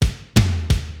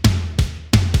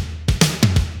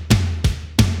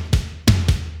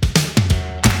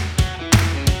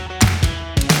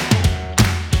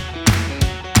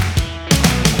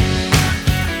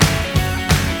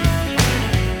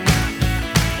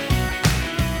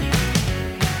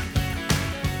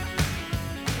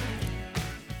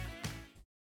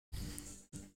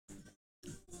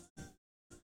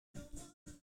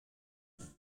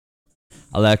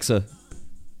Alexa,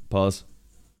 pause.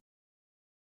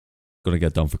 Gonna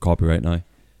get done for copyright now.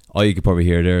 Oh, you could probably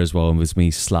hear there as well was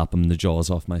me slapping the jaws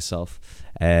off myself.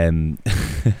 Yeah,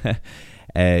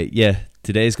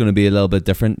 today's going to be a little bit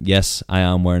different. Yes, I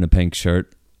am wearing a pink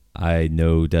shirt. I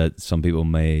know that some people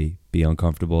may be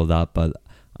uncomfortable with that, but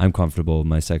I'm comfortable with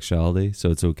my sexuality,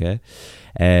 so it's okay.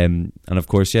 And of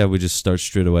course, yeah, we just start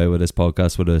straight away with this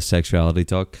podcast with a sexuality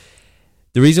talk.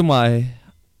 The reason why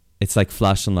it's like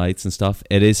flashing lights and stuff,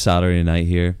 it is Saturday night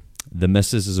here. The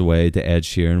missus is away to Ed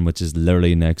Sheeran, which is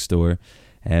literally next door,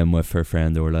 with her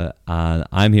friend Orla, and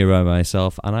I'm here by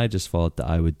myself, and I just thought that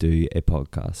I would do a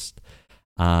podcast.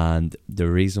 And the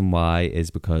reason why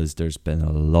is because there's been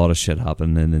a lot of shit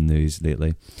happening in the news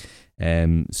lately.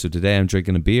 So today I'm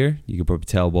drinking a beer. You can probably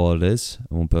tell what it is.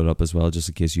 I won't put it up as well just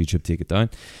in case YouTube take it down,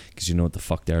 because you know what the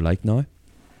fuck they're like now.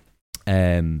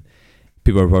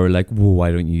 People are probably like, whoa,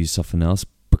 why don't you use something else?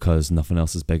 Because nothing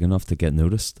else is big enough to get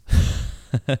noticed.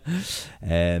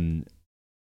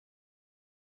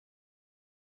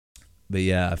 But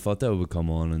yeah, I thought that I would come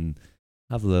on and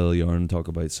have a little yarn and talk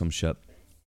about some shit.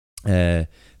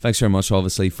 Thanks very much,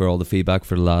 obviously, for all the feedback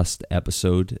for the last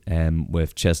episode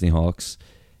with Chesney Hawks.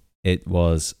 It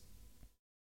was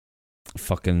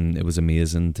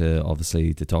amazing to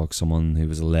talk to someone who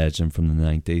was a legend from the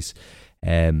 90s.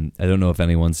 I don't know if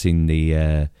anyone's seen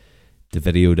the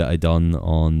video that I done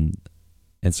on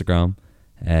Instagram.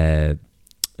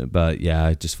 But yeah,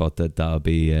 I just thought that would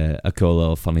be a cool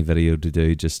little funny video to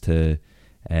do, just to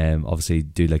obviously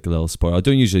do like a little spoiler. I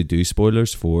don't usually do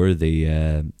spoilers for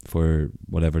the for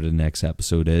whatever the next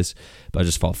episode is, but I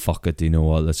just thought, fuck it, you know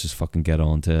what, let's just fucking get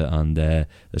on to it, and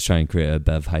let's try and create a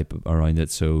bit of hype around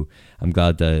it. So I'm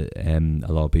glad that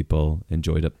a lot of people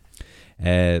enjoyed it.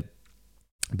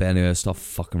 But anyway, stop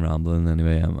fucking rambling.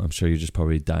 Anyway, I'm sure you're just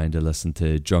probably dying to listen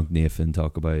to drunk Nathan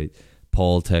talk about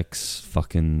politics,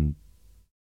 fucking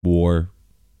war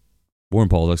and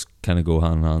politics kind of go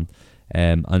hand in hand,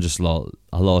 and just a lot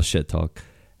of shit talk.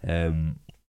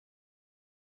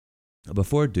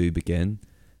 Before I do begin,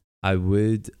 I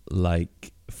would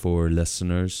like for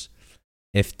listeners,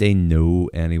 if they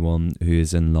know anyone who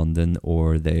is in London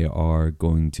or they are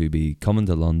going to be coming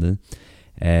to London,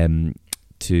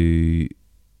 to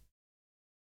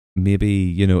maybe,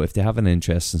 you know, if they have an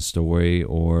interesting story,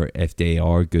 or if they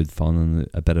are good fun and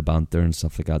a bit of banter and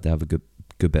stuff like that, they have a good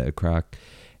bit of crack,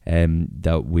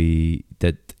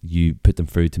 that you put them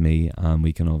through to me, and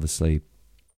we can obviously,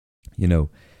 you know,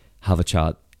 have a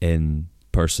chat in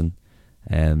person.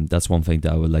 That's one thing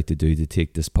that I would like to do, to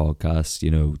take this podcast, you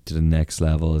know, to the next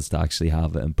level, is to actually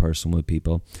have it in person with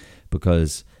people,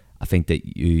 because I think that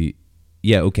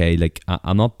like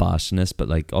I'm not bashing this, but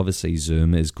like obviously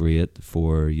Zoom is great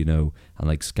for, you know, and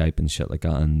like Skype and shit like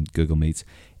that, and Google Meets.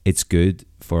 It's good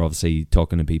for obviously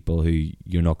talking to people who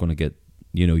you're not going to get,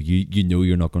 you know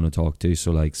you're not going to talk to.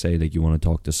 So like, say like you want to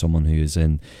talk to someone who is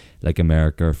in like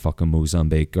America or fucking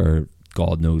Mozambique or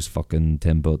God knows fucking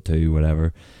Timbuktu,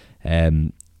 whatever.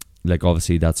 Like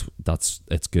obviously that's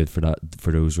it's good for that,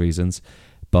 for those reasons.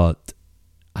 But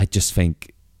I just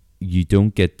think you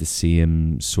don't get the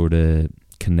same sort of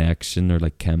connection or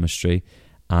like chemistry,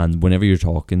 and whenever you're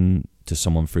talking to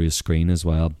someone through a screen as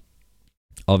well,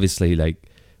 obviously like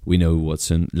we know what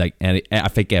Zoom, like I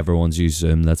think everyone's used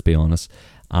Zoom, let's be honest,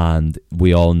 and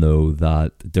we all know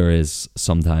that there is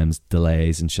sometimes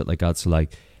delays and shit like that. So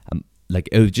like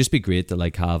it would just be great to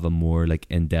like have a more like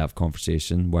in-depth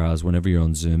conversation, whereas whenever you're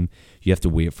on Zoom, you have to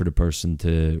wait for the person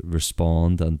to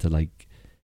respond, and to like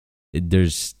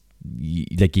there's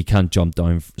like you can't jump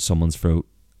down someone's throat.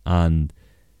 And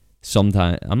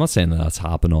sometimes, I'm not saying that that's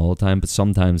happened all the time, but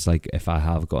sometimes like if I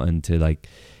have got into like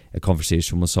a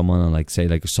conversation with someone and like say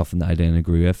like something that I didn't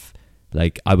agree with,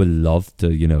 like I would love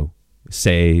to, you know,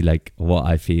 say like what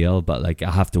I feel, but like I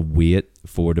have to wait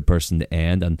for the person to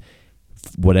end and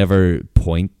whatever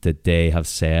point that they have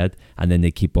said, and then they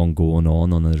keep on going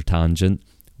on their tangent.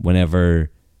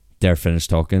 Whenever they're finished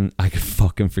talking, I can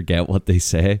fucking forget what they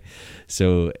say.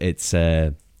 So it's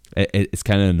it's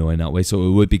kind of annoying that way. So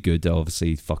it would be good to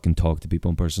obviously fucking talk to people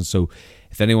in person. So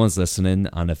if anyone's listening,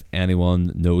 and if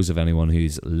anyone knows of anyone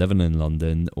who's living in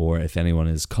London, or if anyone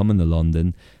is coming to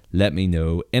London, let me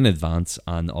know in advance,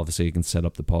 and obviously you can set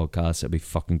up the podcast. It'd be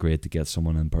fucking great to get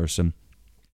someone in person.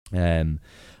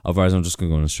 Otherwise I'm just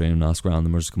going to go on a stream and ask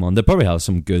randomers to come on. They probably have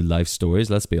some good life stories,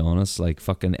 let's be honest. Like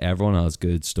fucking everyone has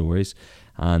good stories,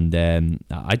 and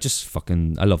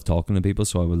I love talking to people,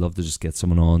 so I would love to just get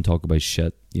someone on, talk about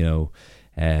shit, you know,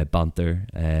 banter,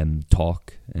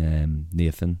 talk,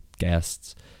 Nathan,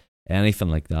 guests, anything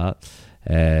like that.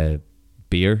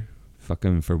 Beer,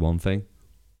 fucking for one thing.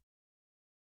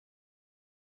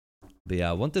 But yeah,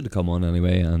 I wanted to come on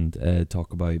anyway and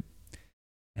talk about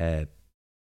uh,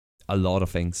 a lot of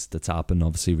things that's happened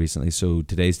obviously recently. So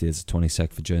today's day is the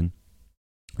 26th of June.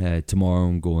 Tomorrow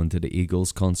I'm going to the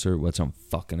Eagles concert, which I'm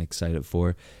fucking excited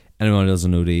for. Anyone who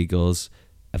doesn't know the Eagles,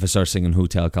 if I start singing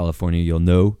Hotel California, you'll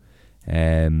know.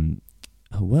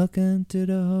 Welcome to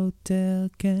the Hotel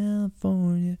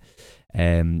California.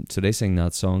 So they sing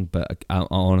that song, but I'm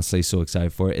honestly so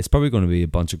excited for it. It's probably going to be a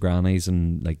bunch of grannies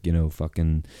and like, you know,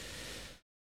 fucking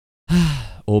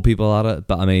old people at it.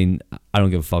 But I mean, I don't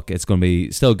give a fuck. It's going to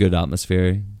be still a good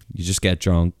atmosphere. You just get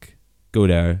drunk, go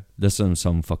there, listen to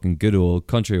some fucking good old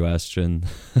country western,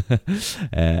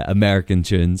 American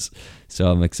tunes.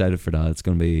 So I'm excited for that. It's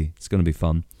gonna be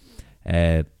fun.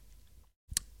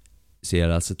 So yeah,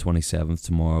 that's the 27th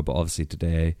tomorrow. But obviously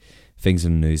today, things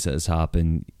in the news that has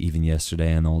happened even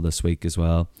yesterday and all this week as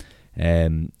well.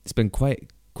 It's been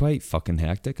quite fucking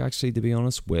hectic actually, to be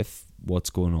honest, with what's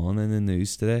going on in the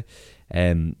news today.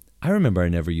 I remember I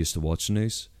never used to watch the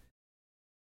news.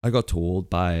 I got told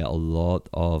by a lot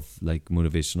of like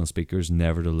motivational speakers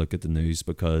never to look at the news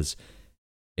because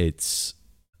it's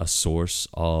a source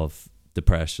of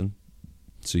depression.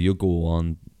 So you'll go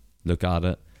on, look at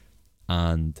it,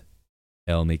 and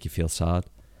it'll make you feel sad.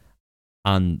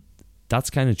 And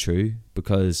that's kind of true,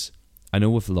 because I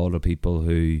know with a lot of people,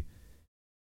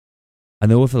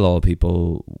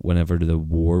 whenever the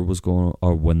war was going on,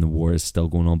 or when the war is still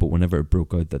going on, but whenever it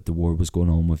broke out that the war was going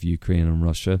on with Ukraine and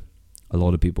Russia, a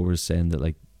lot of people were saying that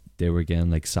like they were getting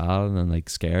like sad and like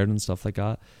scared and stuff like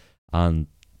that. And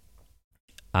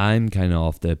I'm kind of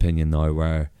of the opinion now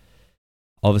where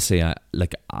obviously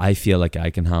I feel like I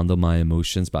can handle my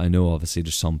emotions, but I know obviously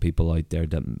there's some people out there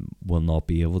that will not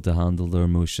be able to handle their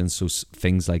emotions. So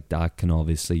things like that can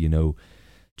obviously, you know,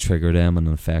 trigger them and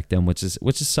affect them, which is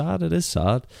sad. It is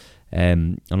sad.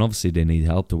 And obviously they need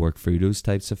help to work through those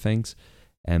types of things.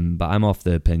 But I'm of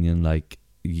the opinion like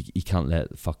you can't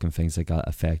let fucking things like that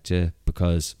affect you,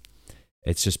 because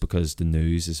it's just because the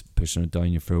news is pushing it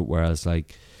down your throat. Whereas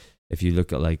like if you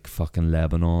look at like fucking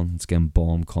Lebanon, it's getting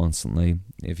bombed constantly.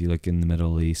 If you look in the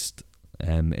Middle East,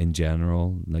 in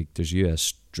general, like there's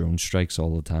US drone strikes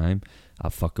all the time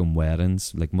at fucking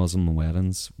weddings, like Muslim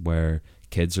weddings, where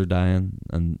kids are dying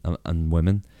and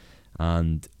women,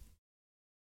 and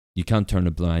you can't turn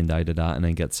a blind eye to that and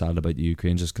then get sad about the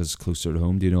Ukraine just because it's closer to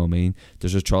home. Do you know what I mean?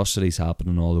 There's atrocities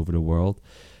happening all over the world.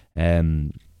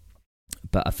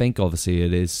 But I think obviously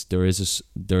there is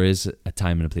a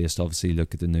time and a place to obviously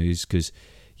look at the news, because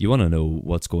you want to know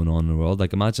what's going on in the world.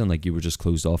 Like imagine like you were just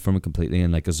closed off from it completely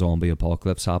and like a zombie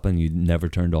apocalypse happened. You never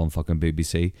turned on fucking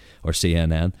BBC or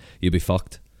CNN. You'd be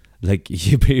fucked. Like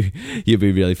you'd be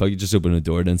really fucked. You just open a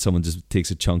door and then someone just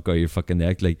takes a chunk out of your fucking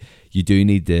neck. Like you do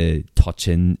need to touch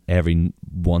in every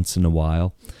once in a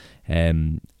while.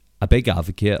 A big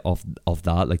advocate of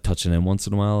that, like touching in once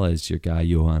in a while, is your guy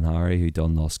Johann Hari, who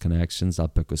done Lost Connections.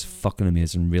 That book was fucking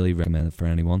amazing. Really recommend it for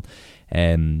anyone.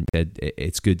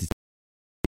 It's good to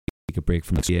take a break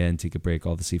from media and take a break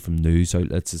obviously from news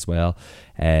outlets as well.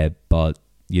 But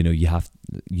you know,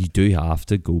 you do have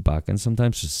to go back and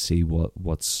sometimes just see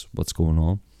what's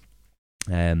going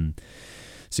on.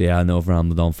 So yeah, I know I've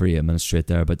rambled on for 8 minutes straight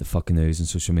there about the fucking news and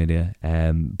social media.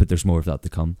 But there's more of that to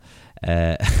come.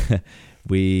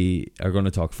 We are going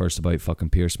to talk first about fucking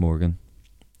Piers Morgan.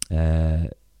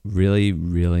 Really,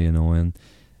 really annoying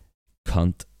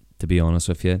cunt, to be honest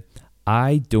with you.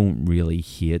 I don't really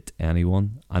hate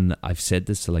anyone, and I've said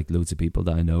this to like loads of people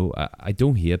that I know. I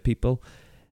don't hate people.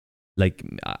 Like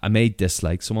I may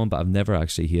dislike someone, but I've never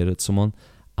actually hated someone.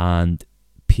 And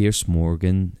Piers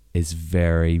Morgan is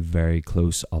very, very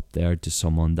close up there to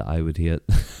someone that I would hate,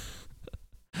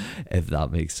 if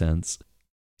that makes sense.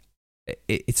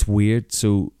 It's weird.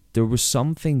 So there were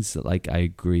some things that like I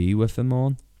agree with him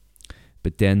on,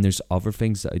 but then there's other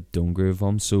things that I don't agree with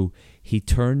him. So he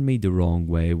turned me the wrong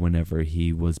way whenever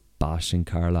he was bashing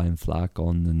Caroline Flack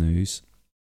on the news.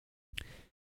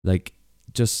 Like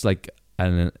just like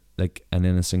an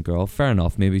innocent girl. Fair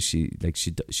enough. Maybe she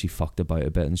fucked about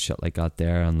a bit and shit like that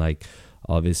there. And like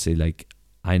obviously like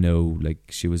I know like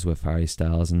she was with Harry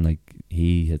Styles and like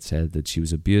he had said that she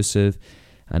was abusive.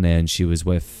 And then she was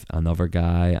with another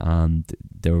guy and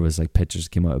there was like pictures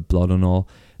came out of blood and all.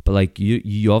 But like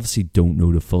you obviously don't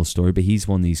know the full story, but he's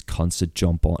one of these constant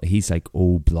jump on. He's like,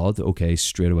 oh, blood, okay,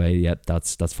 straight away, yep,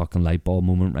 that's fucking light bulb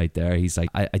moment right there. He's like,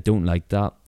 I don't like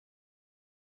that.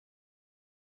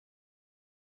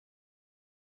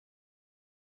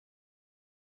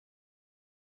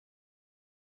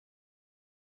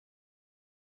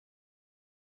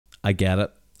 I get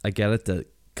it. I get it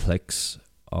that clicks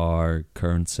are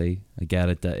currency. I get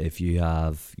it that if you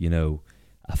have, you know,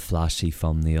 a flashy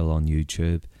thumbnail on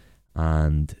YouTube,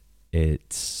 and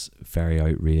it's very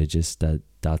outrageous that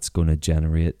that's going to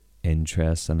generate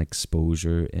interest and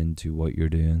exposure into what you're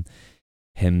doing.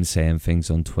 Him saying things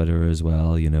on Twitter as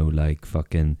well, you know, like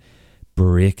fucking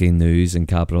breaking news in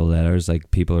capital letters,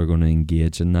 like people are going to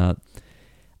engage in that.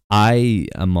 I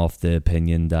am of the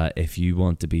opinion that if you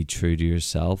want to be true to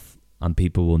yourself and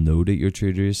people will know that you're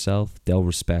true to yourself, they'll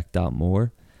respect that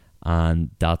more,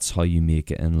 and that's how you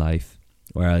make it in life.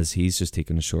 Whereas he's just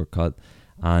taking a shortcut,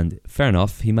 and fair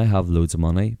enough, he might have loads of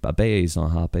money, but I bet he's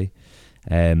not happy.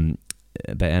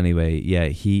 But anyway, yeah,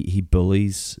 he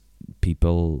bullies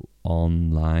people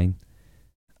online,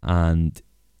 and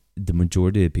the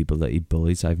majority of people that he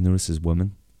bullies, I've noticed, is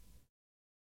women,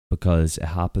 because it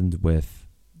happened with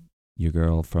your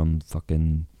girl from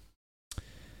fucking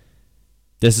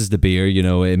This Is the Beer, you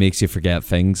know, it makes you forget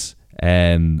things.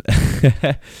 Meghan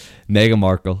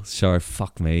Markle, sure,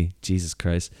 fuck me, Jesus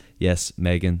Christ. Yes,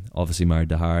 Meghan, obviously married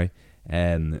to Harry.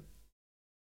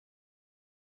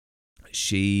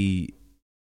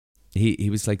 He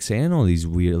was like saying all these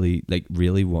really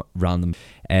random.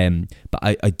 But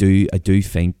I do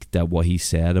think that what he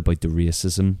said about the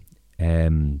racism,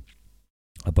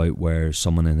 about where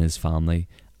someone in his family,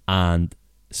 and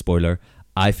spoiler,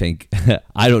 I think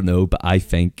I don't know, but I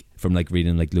think from like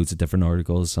reading like loads of different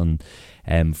articles and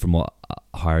from what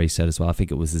Harry said as well, I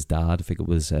think it was his dad, I think it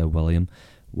was William,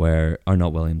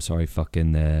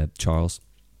 Charles.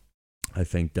 I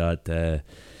think that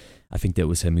it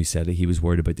was him who said it. He was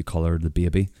worried about the colour of the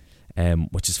baby,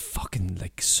 which is fucking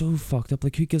like so fucked up.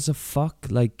 Like, who gives a fuck?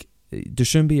 Like, there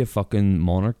shouldn't be a fucking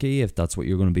monarchy if that's what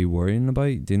you're going to be worrying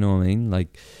about. Do you know what I mean?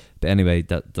 Like, but anyway,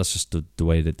 that's just the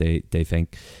way that they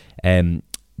think.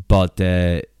 But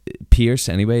Pierce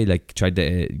anyway, like, tried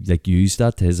to like use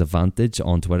that to his advantage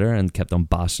on Twitter and kept on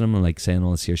bashing him and like saying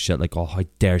all this here shit, like, oh, how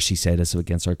dare she say this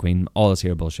against our queen, all this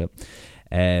here bullshit.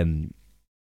 And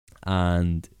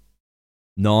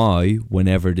now,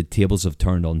 whenever the tables have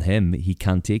turned on him, he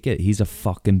can't take it. He's a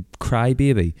fucking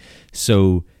crybaby.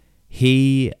 So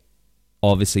he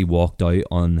obviously walked out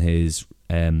on his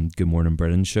Good Morning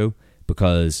Britain show,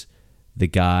 because the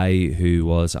guy who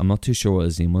was, I'm not too sure what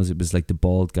his name was, it was like the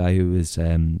bald guy who was,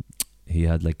 he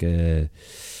had like a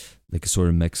sort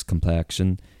of mixed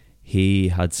complexion. He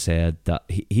had said that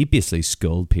he basically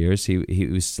schooled Pierce. He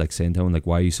was like saying to him, like,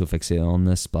 why are you so fixated on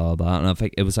this, blah, blah, blah. And I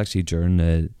think it was actually during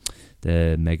the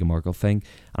Meghan Markle thing.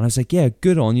 And I was like, yeah,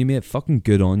 good on you, mate. Fucking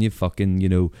good on you. Fucking, you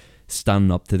know,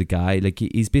 standing up to the guy. Like,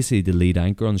 he's basically the lead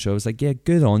anchor on the show. I was like, yeah,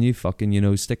 good on you. Fucking, you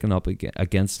know, sticking up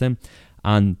against him.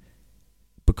 And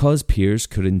because Pierce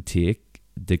couldn't take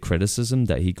the criticism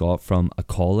that he got from a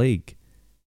colleague,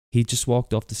 he just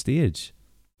walked off the stage.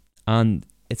 And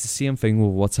it's the same thing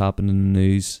with what's happened in the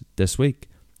news this week.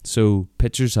 So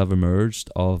pictures have emerged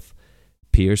of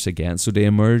Pierce again. So they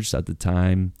emerged at the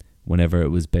time whenever it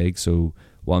was big. So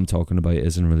what I'm talking about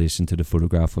is in relation to the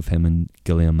photograph of him and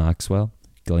Ghislaine Maxwell.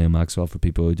 Ghislaine Maxwell, for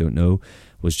people who don't know,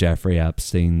 was Jeffrey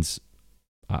Epstein's,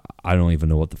 I don't even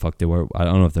know what the fuck they were. I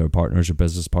don't know if they were partners or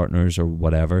business partners or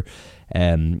whatever.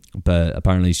 But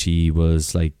apparently she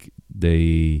was like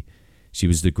the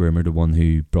groomer, the one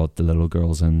who brought the little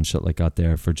girls and shit like that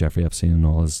there for Jeffrey Epstein and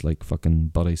all his like fucking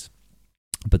buddies.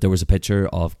 But there was a picture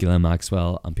of Ghislaine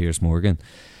Maxwell and Piers Morgan,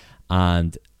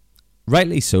 and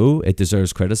rightly so, it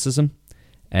deserves criticism.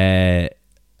 I'm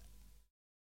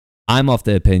of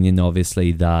the opinion,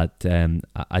 obviously, that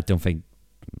I don't think,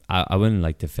 I wouldn't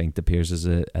like to think that Piers is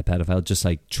a pedophile, just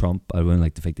like Trump. I wouldn't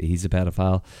like to think that he's a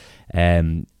pedophile,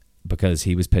 because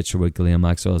he was pictured with Ghislaine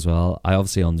Maxwell as well. I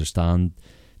obviously understand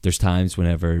there's times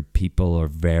whenever people are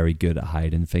very good at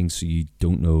hiding things, so you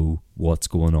don't know what's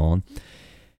going on.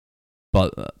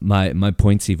 But my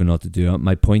point's even not to do it.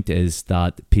 My point is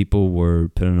that people were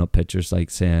putting up pictures like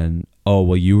saying, oh,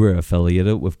 well, you were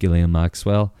affiliated with Ghislaine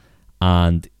Maxwell,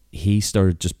 and he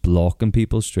started just blocking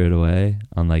people straight away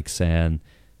and like saying,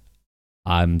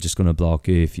 I'm just going to block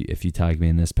you if you tag me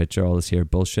in this picture, all this here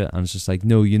bullshit. And it's just like,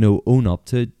 no, you know, own up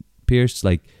to it, Pierce.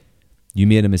 Like, you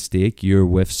made a mistake. You're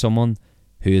with someone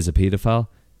who is a paedophile.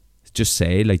 Just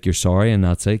say, like, you're sorry and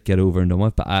that's it. Get over and done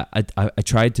with. But I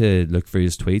tried to look for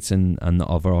his tweets and the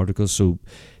other articles. So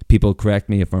people, correct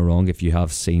me if I'm wrong, if you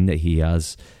have seen that he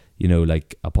has, you know,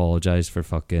 like, apologized for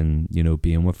fucking, you know,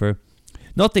 being with her.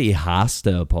 Not that he has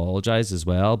to apologize as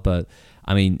well, but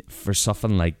I mean, for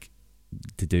something like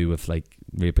to do with like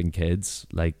raping kids,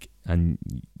 like, and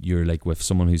you're like with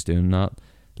someone who's doing that,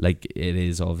 like, it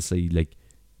is obviously like,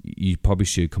 you probably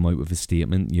should come out with a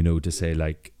statement, you know, to say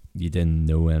like you didn't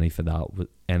know any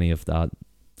of that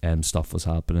stuff was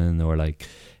happening, or like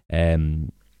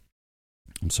I'm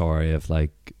sorry if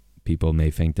like people may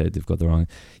think that they've got the wrong,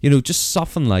 just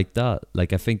something like that.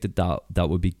 Like, I think that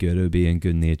would be good. It would be in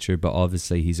good nature, but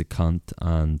obviously he's a cunt,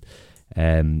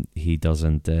 and he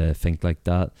doesn't think like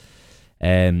that.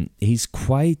 He's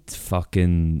quite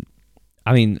fucking.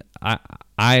 I mean,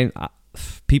 I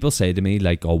people say to me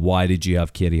like, "Oh, why did you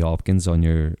have Katie Hopkins on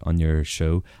your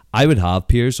show?" I would have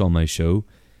Piers on my show.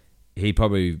 He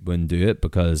probably wouldn't do it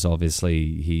because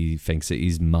obviously he thinks that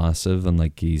he's massive and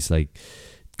like he's like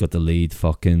got the lead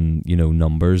fucking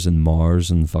numbers and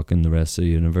Mars and fucking the rest of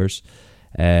the universe.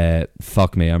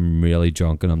 Fuck me, I'm really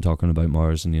drunk and I'm talking about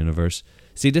Mars and the universe.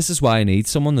 See, this is why I need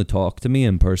someone to talk to me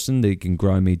in person. They can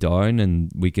grind me down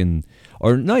and we can,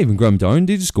 or not even grind me down,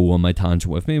 they just go on my tangent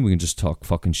with me and we can just talk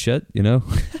fucking shit, Do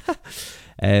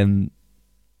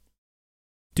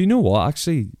you know what,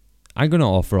 actually? I'm going to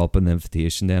offer up an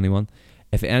invitation to anyone.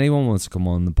 If anyone wants to come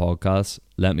on the podcast,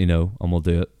 let me know and we'll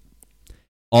do it.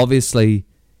 Obviously,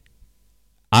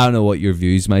 I don't know what your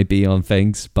views might be on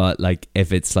things, but like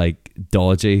if it's like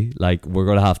dodgy, like we're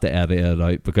going to have to edit it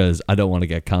out because I don't want to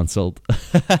get cancelled.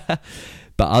 But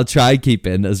I'll try and keep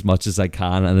in as much as I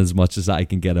can and as much as I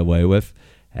can get away with.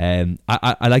 I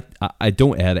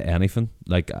don't edit anything.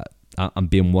 Like I'm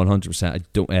being 100%. I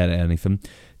don't edit anything.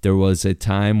 There was a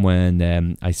time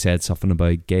when I said something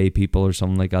about gay people or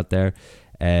something like that there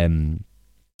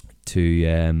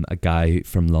to a guy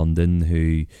from London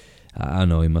who, I don't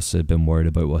know, he must have been worried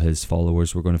about what his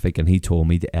followers were going to think, and he told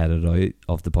me to edit out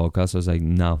of the podcast. I was like,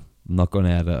 no, I'm not going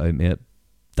to edit out, mate.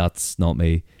 That's not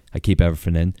me. I keep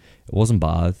everything in. It wasn't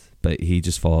bad, but he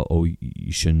just thought, oh,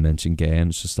 you shouldn't mention gay.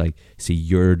 And it's just like, see,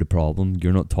 you're the problem.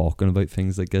 You're not talking about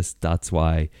things like this. That's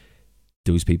why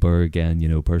those people are,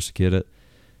 again, persecuted.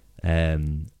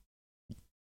 Anyway,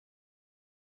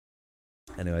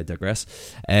 I digress.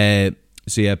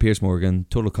 So yeah, Piers Morgan,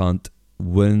 total cunt,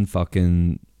 win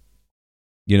fucking,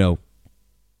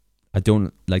 I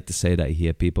don't like to say that I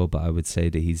hate people, but I would say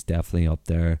that he's definitely up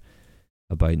there,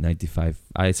 about 95.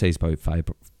 I'd say he's about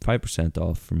 5%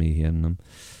 off for me hating him.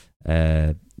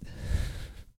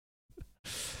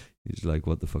 He's like,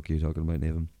 what the fuck are you talking about,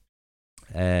 Nathan?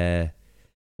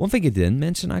 One thing I didn't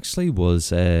mention actually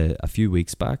was a few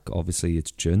weeks back. Obviously,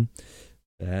 it's June.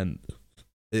 It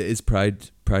is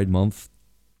Pride Month,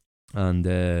 and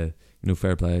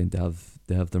fair play. They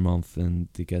have their month and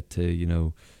they get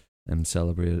to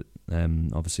celebrate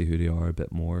obviously who they are a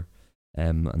bit more,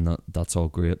 and that's all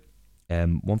great.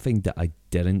 One thing that I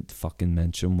didn't fucking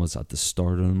mention was at the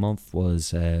start of the month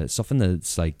was something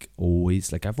that's like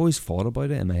always, like I've always thought about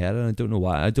it in my head and I don't know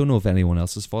why. I don't know if anyone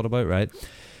else has thought about it, right?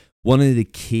 One of the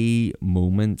key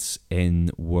moments in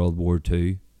World War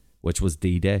II, which was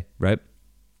D-Day, right?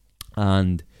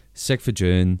 And 6th of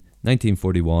June,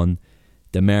 1941,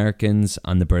 the Americans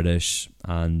and the British,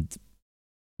 and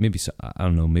maybe, I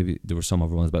don't know, maybe there were some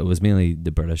other ones, but it was mainly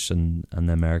the British and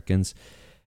the Americans.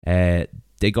 They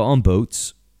got on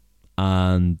boats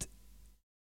and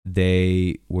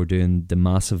they were doing the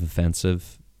massive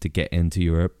offensive to get into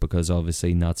Europe because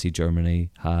obviously Nazi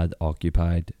Germany had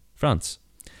occupied France.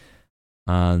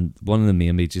 And one of the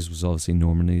main beaches was obviously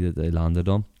Normandy that they landed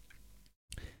on.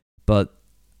 But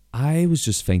I was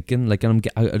just thinking, like, and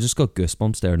I just got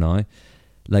goosebumps there now.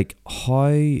 Like,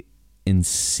 how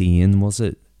insane was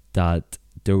it that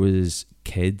there was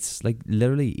kids, like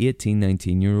literally 18,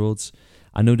 19-year-olds.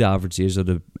 I know the average age of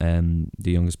the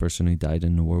youngest person who died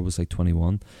in the war was like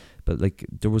 21. But like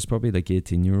there was probably like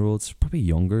 18-year-olds, probably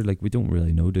younger. Like we don't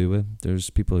really know, do we? There's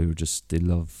people who just, they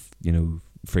love,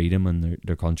 freedom and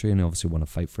their country and they obviously want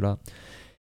to fight for that.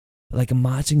 But like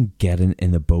imagine getting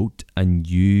in a boat and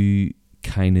you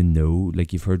kind of know,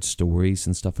 like you've heard stories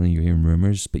and stuff and you're hearing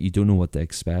rumors, but you don't know what to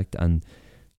expect and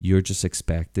you're just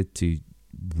expected to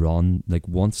run. Like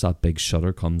once that big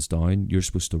shutter comes down, you're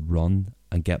supposed to run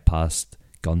and get past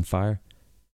gunfire.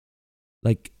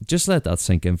 Like just let that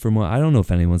sink in for a moment. I don't know if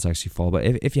anyone's actually thought about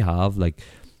it. If you have, like,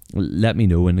 let me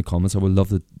know in the comments. I would love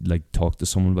to like talk to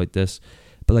someone about this.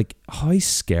 But like, how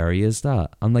scary is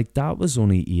that? And like, that was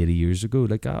only 80 years ago.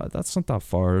 Like, that's not that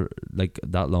far, like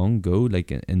that long ago. Like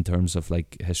in terms of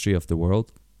like history of the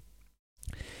world,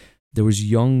 there was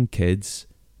young kids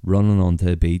running onto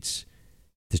a beach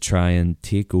to try and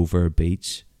take over a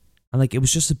beach, and like it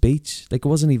was just a beach. Like it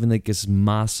wasn't even like this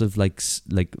massive like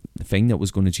thing that was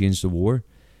going to change the war.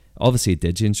 Obviously, it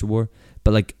did change the war,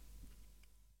 but like,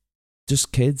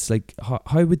 just kids. Like,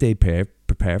 how would they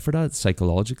prepare for that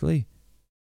psychologically?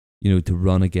 To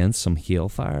run against some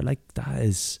hailfire, like that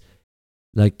is,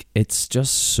 like, it's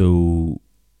just so,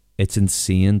 it's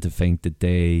insane to think that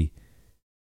they,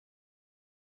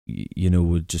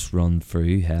 would just run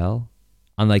through hell.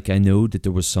 And like, I know that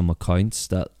there was some accounts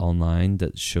that online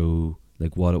that show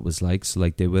like what it was like. So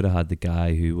like they would have had the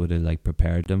guy who would have like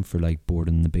prepared them for like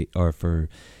boarding the beach or for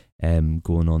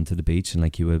going on to the beach, and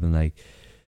like he would have been like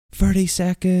 30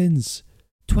 seconds,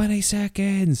 20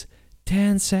 seconds,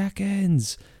 10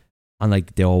 seconds. And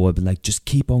like they all would be like, just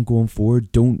keep on going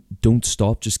forward. Don't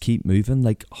stop. Just keep moving.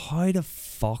 Like, how the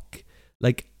fuck?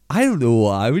 Like, I don't know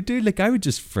what I would do. Like, I would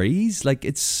just freeze. Like,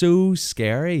 it's so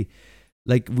scary.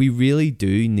 Like, we really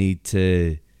do need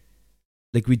to.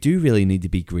 Like, we do really need to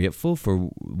be grateful for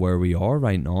where we are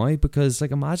right now, because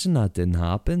like, imagine that didn't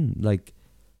happen. Like,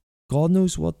 God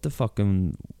knows what the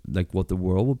fucking, like, what the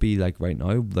world would be like right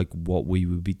now, like what we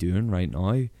would be doing right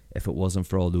now if it wasn't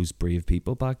for all those brave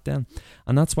people back then.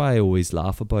 And that's why I always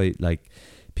laugh about, like,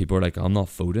 people are like, I'm not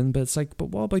voting, but it's like, but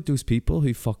what about those people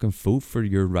who fucking vote for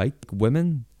your right?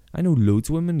 Women, I know loads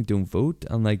of women who don't vote,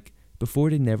 and like, before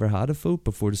they never had a vote,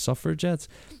 before the suffragettes,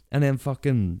 and then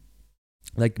fucking,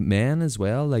 like, men as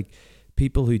well, like,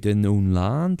 people who didn't own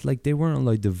land, like they weren't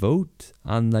allowed to vote.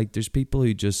 And like there's people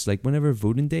who just like whenever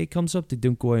voting day comes up, they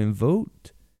don't go out and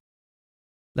vote.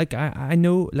 Like I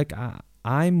know, like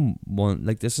I'm one,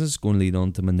 like this is going to lead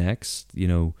on to my next, you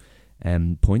know,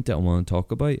 point that I want to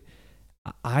talk about.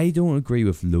 I don't agree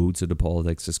with loads of the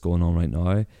politics that's going on right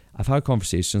now. I've had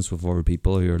conversations with other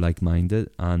people who are like-minded,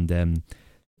 and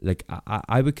like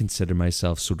I would consider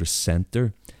myself sort of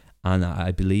centre. And I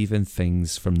believe in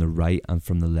things from the right and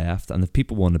from the left. And if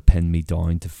people want to pin me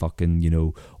down to fucking, you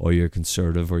know, or you're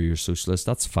conservative or you're socialist,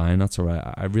 that's fine. That's all right.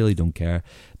 I really don't care.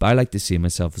 But I like to see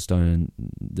myself as down in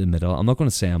the middle. I'm not going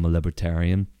to say I'm a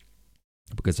libertarian,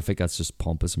 because I think that's just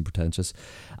pompous and pretentious.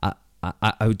 I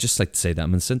would just like to say that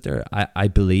I'm in center. I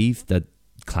believe that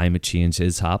climate change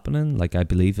is happening. Like, I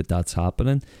believe that that's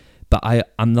happening. But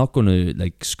I'm not going to,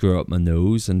 like, screw up my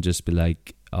nose and just be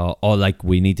like, oh, like,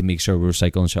 we need to make sure we're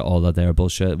recycling shit, all that there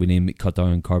bullshit. We need to cut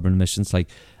down on carbon emissions. Like,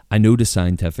 I know the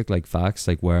scientific, like, facts,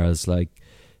 like, whereas, like,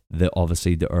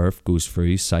 obviously the Earth goes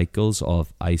through cycles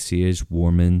of ice age,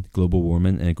 warming, global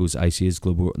warming, and it goes ice age,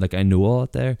 global, like, I know all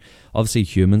that there. Obviously,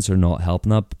 humans are not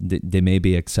helping up. They may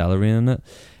be accelerating it.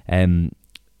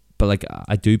 But, like,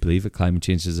 I do believe that climate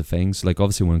change is a thing. So, like,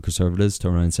 obviously, when conservatives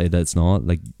turn around and say that it's not,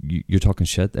 like, you're talking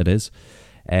shit. It is.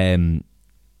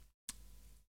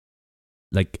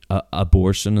 Like,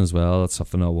 abortion as well, that's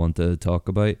something I want to talk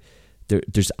about.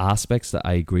 There's aspects that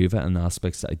I agree with and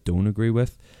aspects that I don't agree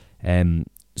with.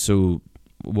 So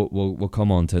we'll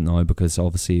come on to it now, because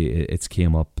obviously it's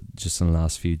came up just in the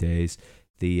last few days,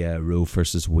 the Roe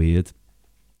versus Wade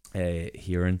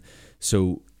hearing.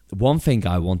 So one thing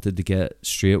I wanted to get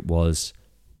straight was,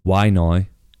 why now?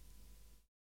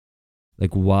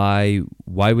 Like, why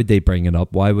would they bring it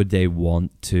up? Why would they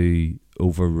want to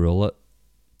overrule it?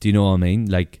 Do you know what I mean?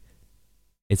 Like,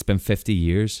 it's been 50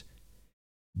 years.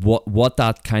 What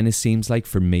that kind of seems like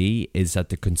for me is that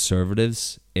the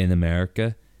conservatives in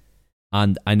America,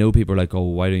 and I know people are like, oh,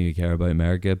 why don't you care about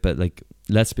America? But, like,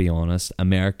 let's be honest,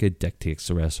 America dictates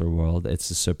the rest of the world. It's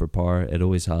a superpower. It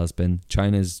always has been.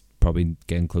 China's probably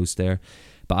getting close there.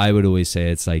 But I would always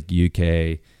say it's like I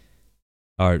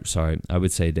would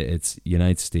say that it's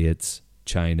United States,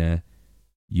 China,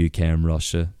 UK and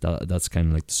Russia. That's kind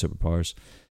of like the superpowers.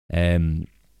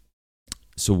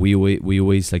 So we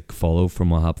always like follow from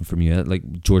what happened from you,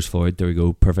 like George Floyd. There we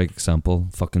go, perfect example.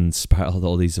 Fucking spiraled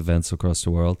all these events across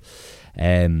the world.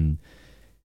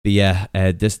 But yeah,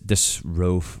 this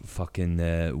Roe fucking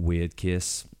Wade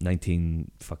case,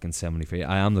 1973.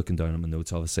 I am looking down at my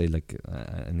notes. Obviously, like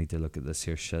I need to look at this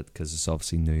here shit because it's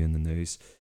obviously new in the news.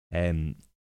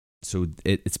 So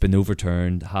it's been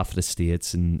overturned. Half of the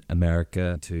states in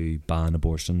America to ban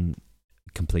abortion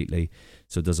completely.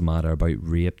 So it doesn't matter about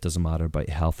rape, doesn't matter about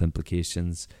health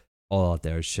implications, all that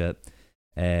there shit.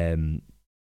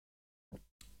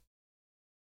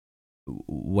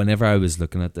 Whenever I was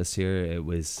looking at this here, it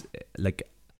was like,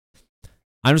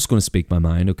 I'm just going to speak my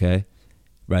mind, okay?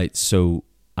 Right, so,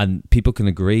 and people can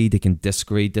agree, they can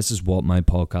disagree. This is what my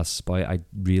podcast is about. I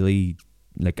really,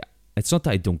 like, it's not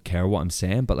that I don't care what I'm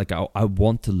saying, but like, I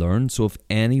want to learn. So if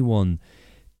anyone,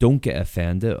 don't get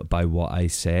offended by what I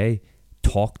say,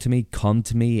 talk to me, come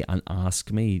to me and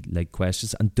ask me like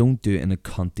questions, and don't do it in a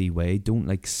cunty way. Don't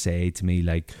like say to me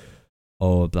like,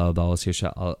 oh, blah blah blah, here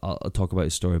shit. I'll talk about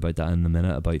a story about that in a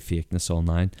minute, about fakeness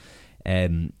online.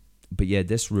 But yeah,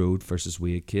 this Roe versus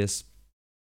Wade case,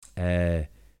 I'm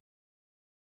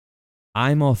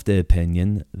of the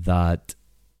opinion that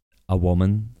a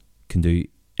woman can do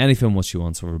anything what she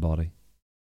wants with her body,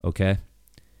 okay?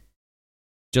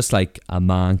 Just like a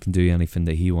man can do anything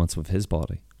that he wants with his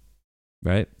body.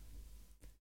 Right?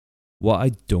 What I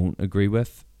don't agree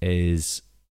with is,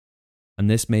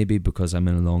 and this may be because I'm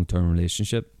in a long-term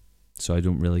relationship, so I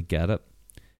don't really get it,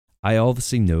 I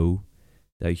obviously know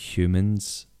that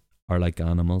humans are like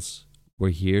animals. We're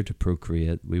here to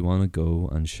procreate. We want to go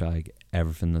and shag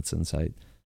everything that's inside.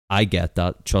 I get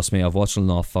that. Trust me, I've watched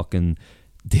enough fucking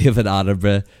David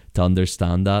Attenborough to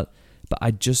understand that. But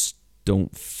I just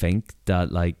don't think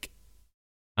that, like,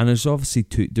 and there's obviously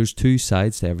there's two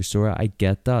sides to every story. I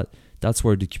get that. That's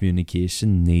where the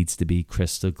communication needs to be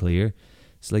crystal clear.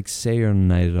 It's like, say you're on a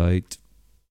night out,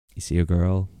 you see a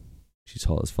girl, she's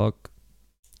hot as fuck,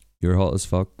 you're hot as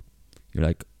fuck, you're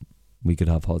like, we could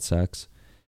have hot sex.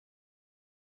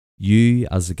 You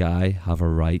as a guy have a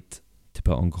right to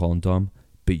put on condom,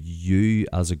 but you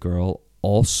as a girl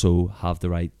also have the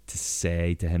right to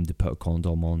say to him to put a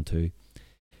condom on too.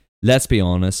 Let's be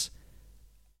honest,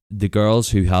 the girls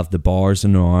who have the bars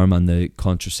in their arm and the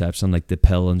contraception, like the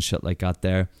pill and shit like that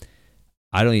there,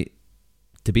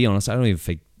 to be honest, I don't even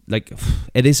think, like,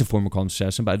 it is a form of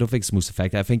contraception, but I don't think it's most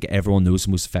effective. I think everyone knows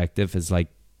the most effective is like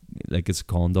it's a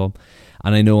condom.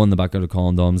 And I know on the back of the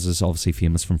condoms is obviously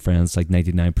famous from Friends, like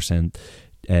 99%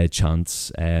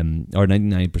 chance, or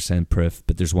 99% proof,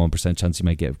 but there's 1% chance you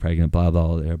might get pregnant, blah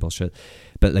blah blah, bullshit.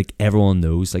 But like everyone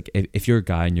knows, like if you're a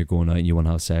guy and you're going out and you want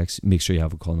to have sex, make sure you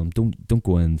have a condom. Don't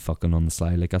go in fucking on the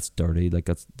slide, like that's dirty, like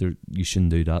that's there, you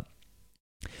shouldn't do that.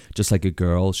 Just like a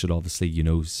girl should obviously, you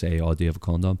know, say, oh, do you have a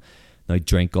condom? Now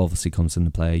drink obviously comes into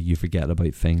play. You forget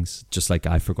about things, just like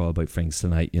I forgot about things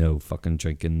tonight, you know, fucking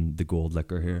drinking the gold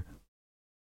liquor here.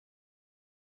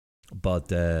 But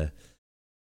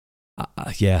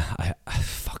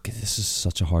fuck it, this is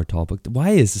such a hard topic.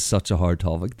 Why is this such a hard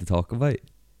topic to talk about?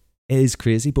 It is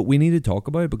crazy, but we need to talk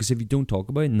about it, because if you don't talk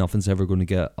about it, nothing's ever going to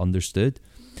get understood.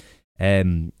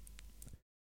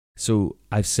 So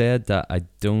I've said that I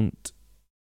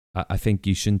think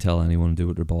you shouldn't tell anyone to do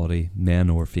with their body, men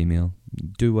or female.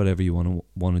 Do whatever you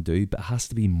want to do, but it has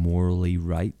to be morally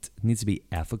right. It needs to be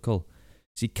ethical.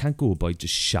 So you can't go about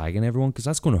just shagging everyone, because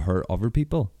that's going to hurt other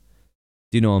people.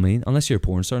 Do you know what I mean? Unless you're a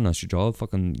porn star and that's your job,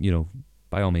 fucking, you know,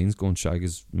 by all means, go and shag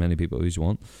as many people as you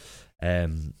want.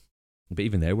 But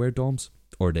even they wear DOMs,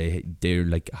 or they're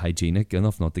like hygienic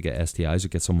enough not to get STIs or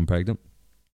get someone pregnant.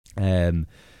 I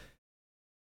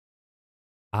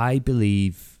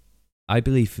believe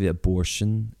that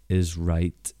abortion is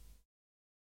right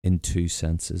in two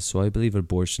senses. So I believe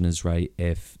abortion is right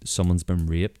if someone's been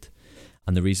raped,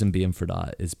 and the reason being for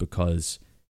that is because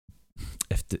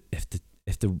if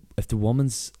the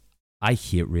woman's, I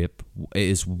hate rape. It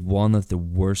is one of the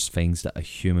worst things that a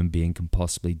human being can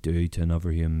possibly do to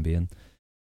another human being.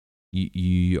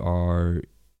 You are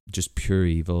just pure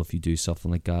evil if you do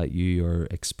something like that. You are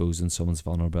exposing someone's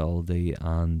vulnerability,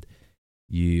 and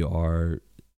you are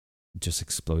just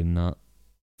exploiting that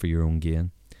for your own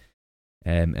gain.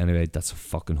 Anyway, that's a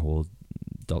fucking whole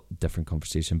different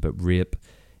conversation. But rape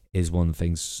is one of the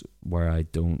things where I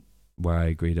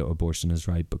agree that abortion is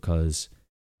right, because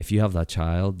if you have that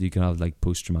child, you can have like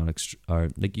post-traumatic, or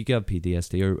like you can have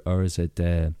PTSD, or is it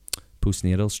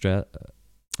postnatal stress?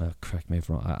 Correct me if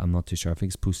I'm wrong. I'm not too sure. I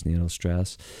think it's postnatal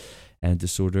stress and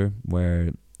disorder,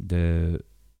 where the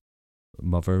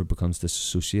mother becomes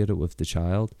disassociated with the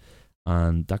child,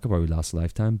 and that could probably last a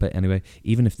lifetime. But anyway,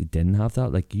 even if they didn't have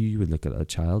that, like you would look at a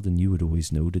child and you would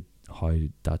always know how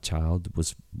that child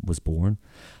was born.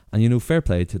 And you know, fair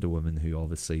play to the women who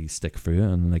obviously stick through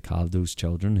it and like have those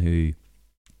children who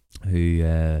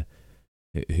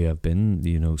have been,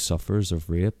 you know, sufferers of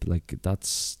rape. Like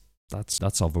that's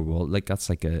otherworld. Like that's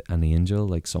like an angel,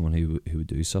 like someone who would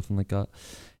do something like that.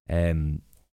 And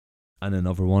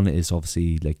another one is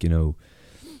obviously, like, you know,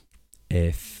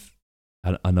 if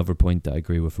another point that I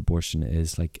agree with abortion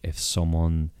is like if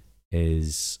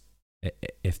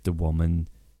the woman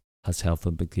has health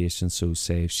implications. So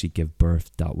say if she give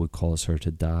birth, that would cause her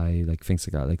to die, like things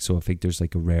like that. Like, so I think there's a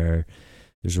rare,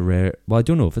 well, I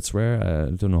don't know if it's rare.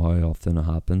 I don't know how often it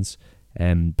happens.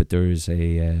 But there's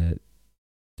a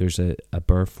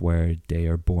birth where they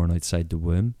are born outside the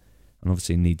womb, and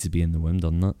obviously it needs to be in the womb,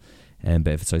 doesn't it?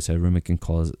 But if it's outside the womb, it can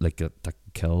cause that can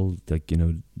kill, like, you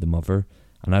know, the mother.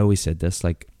 And I always said this,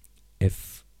 like,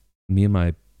 if me and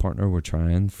my partner were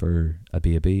trying for a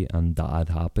baby and that had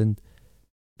happened,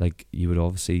 like, you would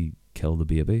obviously kill the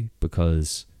baby,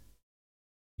 because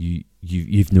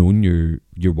you've known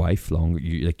your wife longer,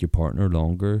 like your partner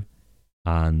longer,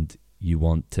 and you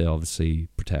want to obviously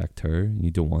protect her, and you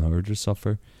don't want her to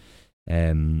suffer.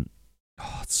 It's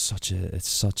such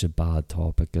a bad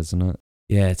topic, isn't it?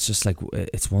 Yeah, it's just like,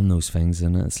 it's one of those things,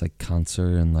 isn't it? It's like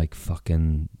cancer and like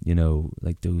fucking, you know,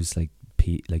 like those like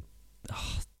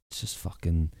it's just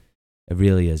fucking, it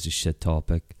really is a shit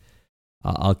topic.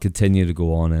 I'll continue to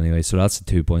go on anyway. So that's the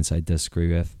 2 points I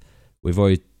disagree with. we've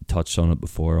already touched on it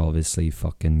before, obviously,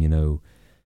 fucking, you know,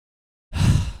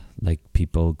 like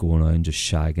people going out and just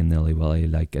shagging nilly-willy,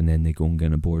 like, and then they go and get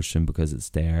an abortion because it's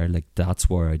there. Like, that's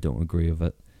where I don't agree with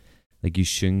it. Like, you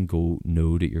shouldn't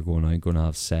know that you're going out, going to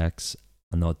have sex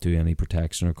and not do any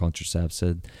protection or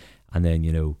contraception, and then,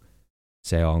 you know,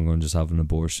 say, oh, I'm going to just have an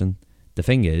abortion. The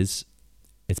thing is,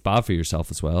 it's bad for yourself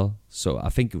as well. So I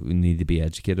think we need to be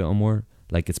educated on more.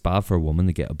 Like, it's bad for a woman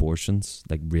to get abortions,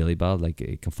 like, really bad. Like,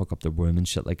 it can fuck up their womb and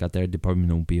shit like that there. They probably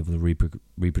won't be able to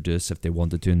reproduce if they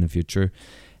wanted to in the future.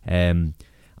 And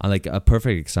like, a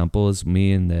perfect example is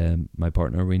me and my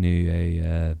partner. We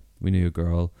knew a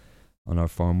girl on our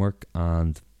farm work,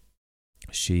 and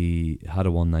she had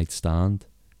a one night stand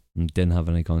and didn't have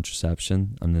any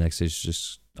contraception, and the next day she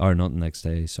just, or not the next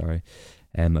day, sorry,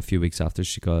 a few weeks after,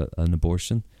 she got an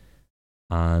abortion.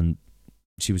 And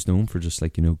she was known for just,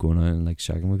 like, you know, going out and like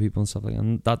shagging with people and stuff like that.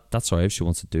 And that's alright if she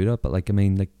wants to do that, but like, I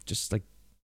mean, like, just like,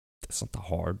 it's not that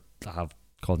hard to have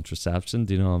contraception,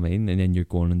 do you know what I mean? And then you're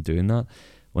going and doing that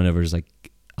whenever there's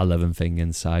like a living thing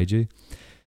inside you.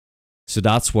 So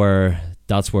that's where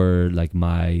like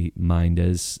my mind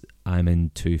is. I'm in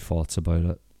two thoughts about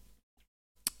it,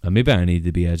 and maybe I need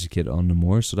to be educated on it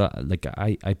more. So that, like,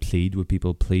 I plead with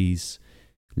people, please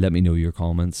let me know your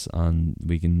comments and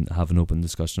we can have an open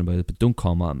discussion about it. But don't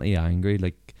come at me angry.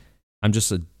 Like, I'm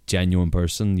just a genuine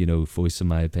person, you know, voicing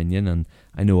my opinion, and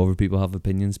I know other people have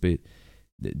opinions, but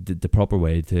the proper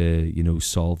way to, you know,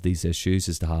 solve these issues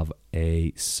is to have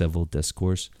a civil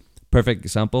discourse. Perfect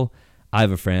example, I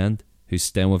have a friend who's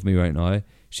staying with me right now.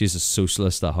 She's a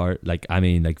socialist at heart, like, I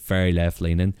mean, like, very left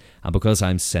leaning, and because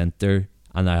I'm centre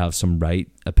and I have some right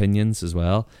opinions as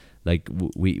well, like,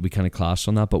 we kind of clash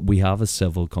on that, but we have a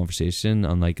civil conversation,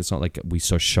 and like, it's not like we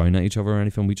start shouting at each other or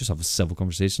anything. We just have a civil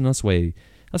conversation. That's the way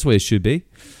it should be.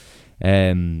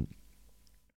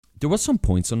 There was some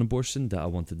points on abortion that I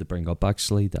wanted to bring up,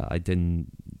 actually, that I didn't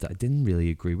really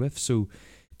agree with. So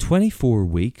 24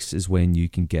 weeks is when you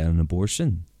can get an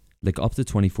abortion, like up to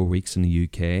 24 weeks in the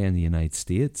UK and the United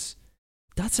States.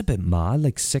 That's a bit mad.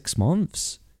 Like 6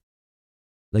 months,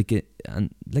 like it,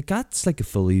 and like, that's like a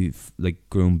fully like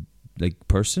grown like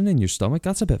person in your stomach.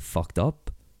 That's a bit fucked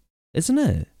up, isn't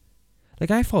it? Like,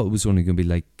 I thought it was only going to be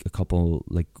like a couple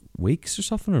like weeks or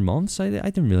something, or months. I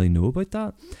didn't really know about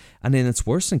that. And then it's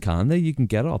worse in Canada. You can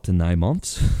get it up to 9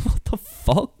 months. What the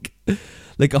fuck?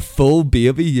 Like, a full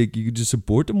baby, you can just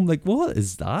abort them. Like, what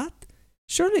is that?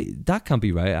 Surely that can't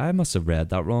be right. I must have read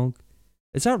that wrong.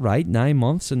 Is that right? 9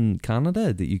 months in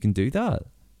Canada that you can do that?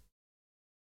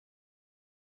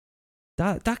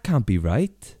 That can't be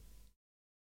right.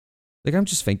 Like, I'm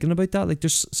just thinking about that. Like,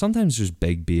 sometimes there's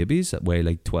big babies that weigh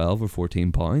like 12 or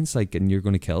 14 pounds, like, and you're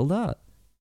going to kill that.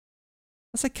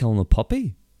 That's like killing a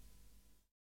puppy.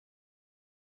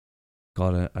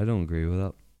 God, I don't agree with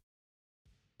that.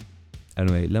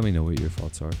 Anyway, let me know what your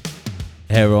thoughts are.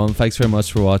 Hey everyone, thanks very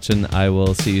much for watching. I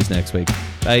will see you next week.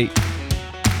 Bye.